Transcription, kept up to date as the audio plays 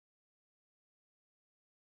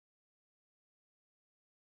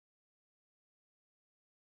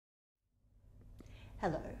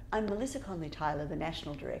Hello, I'm Melissa Conley-Tyler, the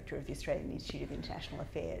National Director of the Australian Institute of International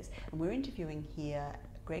Affairs, and we're interviewing here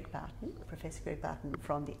Professor Greg Barton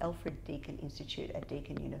from the Alfred Deakin Institute at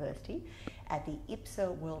Deakin University at the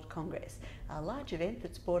IPSA World Congress, a large event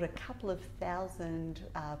that's brought a couple of thousand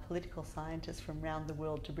political scientists from around the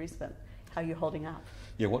world to Brisbane. How are you holding up?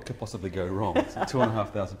 Yeah, what could possibly go wrong?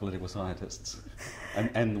 2,500 political scientists,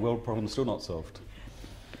 and the world problem's still not solved.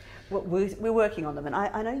 Well, we're working on them, and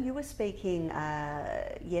I know you were speaking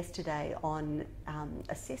yesterday on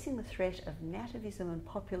assessing the threat of nativism and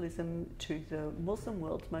populism to the Muslim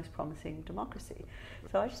world's most promising democracy.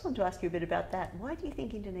 So I just want to ask you a bit about that. Why do you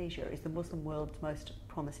think Indonesia is the Muslim world's most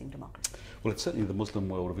promising democracy? Well, it's certainly the Muslim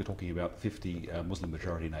world. If we're talking about 50 Muslim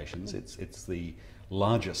majority nations, it's the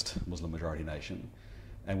largest Muslim majority nation.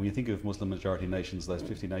 And when you think of Muslim majority nations, those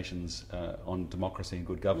 50 nations on democracy and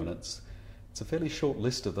good governance, it's a fairly short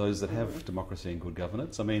list of those that have democracy and good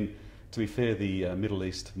governance. I mean, to be fair, the Middle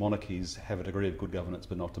East monarchies have a degree of good governance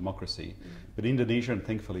but not democracy. But Indonesia and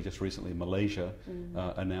thankfully just recently Malaysia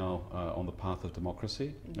are now on the path of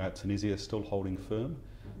democracy. Tunisia is still holding firm.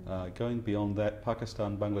 Going beyond that,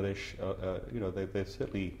 Pakistan, Bangladesh, they're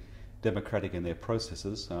certainly democratic in their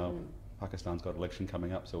processes. Pakistan's got an election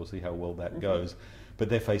coming up, so we'll see how well that goes. But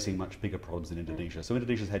they're facing much bigger problems than Indonesia. So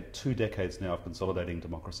Indonesia's had 2 decades now of consolidating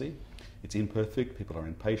democracy. It's imperfect, people are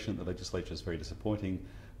impatient, the legislature is very disappointing,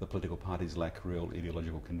 the political parties lack real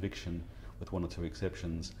ideological conviction, with 1 or 2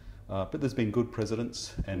 exceptions. But there's been good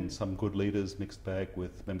presidents and some good leaders, mixed bag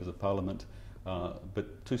with members of parliament.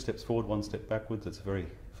 But 2 steps forward, 1 step backwards. It's a very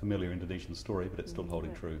familiar Indonesian story, but it's still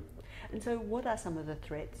holding true. And so what are some of the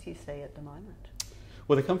threats you see at the moment?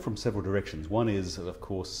 Well, they come from several directions. One is, of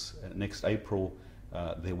course, next April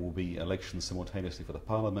there will be elections simultaneously for the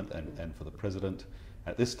parliament and for the president.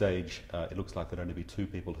 At this stage, it looks like there'd only be 2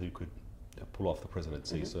 people who could pull off the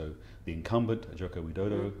presidency. So the incumbent, Joko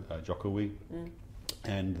Widodo, Jokowi,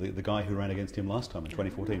 and the guy who ran against him last time in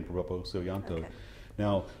 2014, Prabowo Subianto. Okay.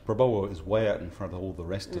 Now, Prabowo is way out in front of all the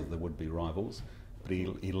rest of the would-be rivals, but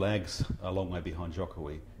he lags a long way behind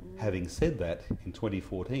Jokowi. Having said that, in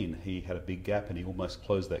 2014 he had a big gap and he almost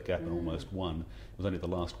closed that gap and almost won. It was only the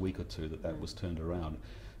last week or 2 that was turned around.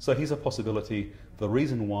 So he's a possibility. The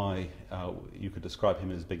reason why you could describe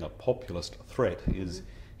him as being a populist threat is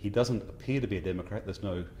he doesn't appear to be a Democrat. There's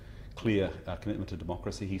no clear commitment to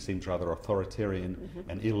democracy. He seems rather authoritarian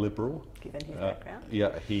and illiberal. Given his background.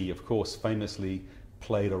 Yeah, he of course famously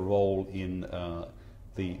played a role in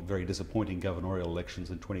the very disappointing gubernatorial elections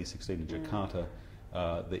in 2016 in Jakarta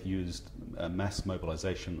that used mass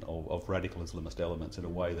mobilisation of radical Islamist elements in a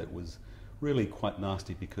way that was really quite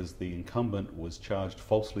nasty, because the incumbent was charged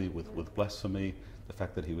falsely with blasphemy, the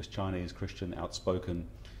fact that he was Chinese, Christian, outspoken,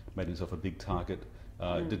 made himself a big target.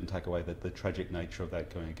 Didn't take away the tragic nature of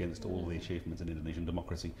that, going against all the achievements in Indonesian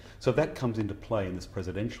democracy. So that comes into play in this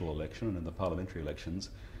presidential election and in the parliamentary elections.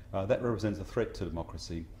 That represents a threat to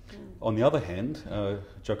democracy. On the other hand,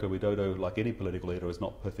 Joko Widodo, like any political leader, is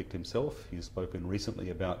not perfect himself. He's spoken recently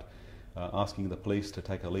about asking the police to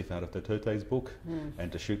take a leaf out of Duterte's book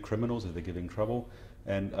and to shoot criminals if they're giving trouble.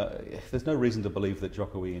 And there's no reason to believe that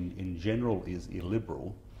Jokowi in general is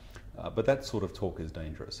illiberal, but that sort of talk is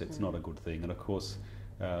dangerous. It's not a good thing. And of course,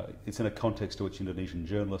 it's in a context to which Indonesian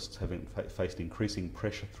journalists have faced increasing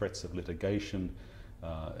pressure, threats of litigation,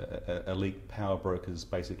 elite power brokers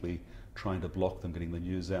basically trying to block them getting the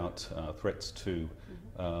news out, threats to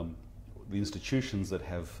the institutions that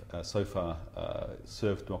have so far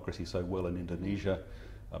served democracy so well in Indonesia,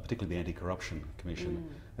 particularly the Anti-Corruption Commission.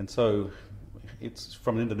 And so it's,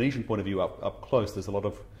 from an Indonesian point of view up close, there's a lot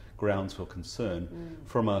of grounds for concern.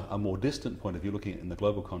 From a more distant point of view, looking in the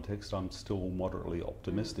global context, I'm still moderately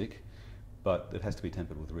optimistic, but it has to be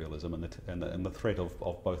tempered with realism, and the threat of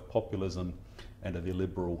both populism and of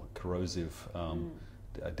illiberal, corrosive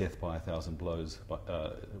death by 1,000 blows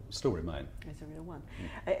still remain. There's a real one.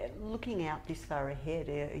 Looking out this far ahead,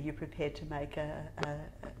 are you prepared to make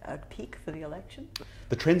a pick for the election?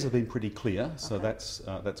 The trends have been pretty clear, so that's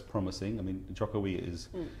promising. I mean, Jokowi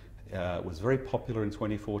was very popular in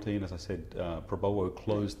 2014. As I said, Prabowo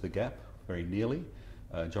closed the gap very nearly.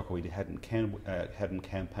 Jokowi hadn't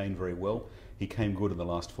campaigned very well. He came good in the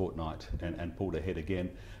last fortnight and pulled ahead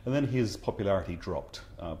again. And then his popularity dropped.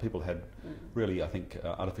 People had really, I think,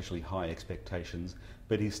 artificially high expectations,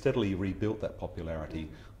 but he steadily rebuilt that popularity.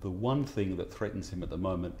 The one thing that threatens him at the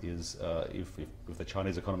moment is if the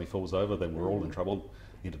Chinese economy falls over, then we're all in trouble.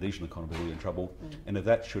 Indonesian economy will be in trouble. And if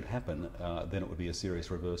that should happen, then it would be a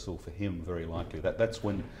serious reversal for him, very likely. That's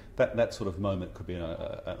when that sort of moment could be an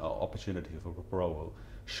opportunity for Prabowo.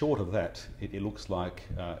 Short of that, it looks like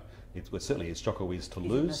certainly it's Jokowi's to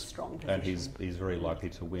lose, in a strong position. And he's very likely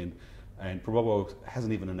to win. And Prabowo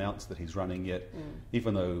hasn't even announced that he's running yet,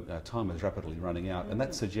 even though time is rapidly running out. And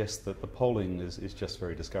that suggests that the polling is just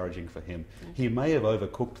very discouraging for him. He may have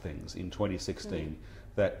overcooked things in 2016,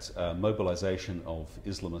 that mobilisation of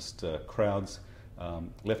Islamist crowds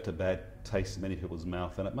left a bad taste in many people's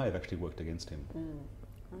mouth, and it may have actually worked against him.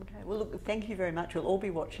 Okay. Well, look, thank you very much. We'll all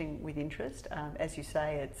be watching with interest. As you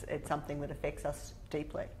say, it's something that affects us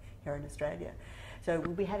deeply here in Australia. So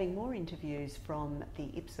we'll be having more interviews from the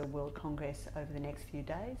IPSA World Congress over the next few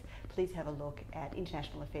days. Please have a look at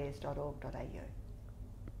internationalaffairs.org.au.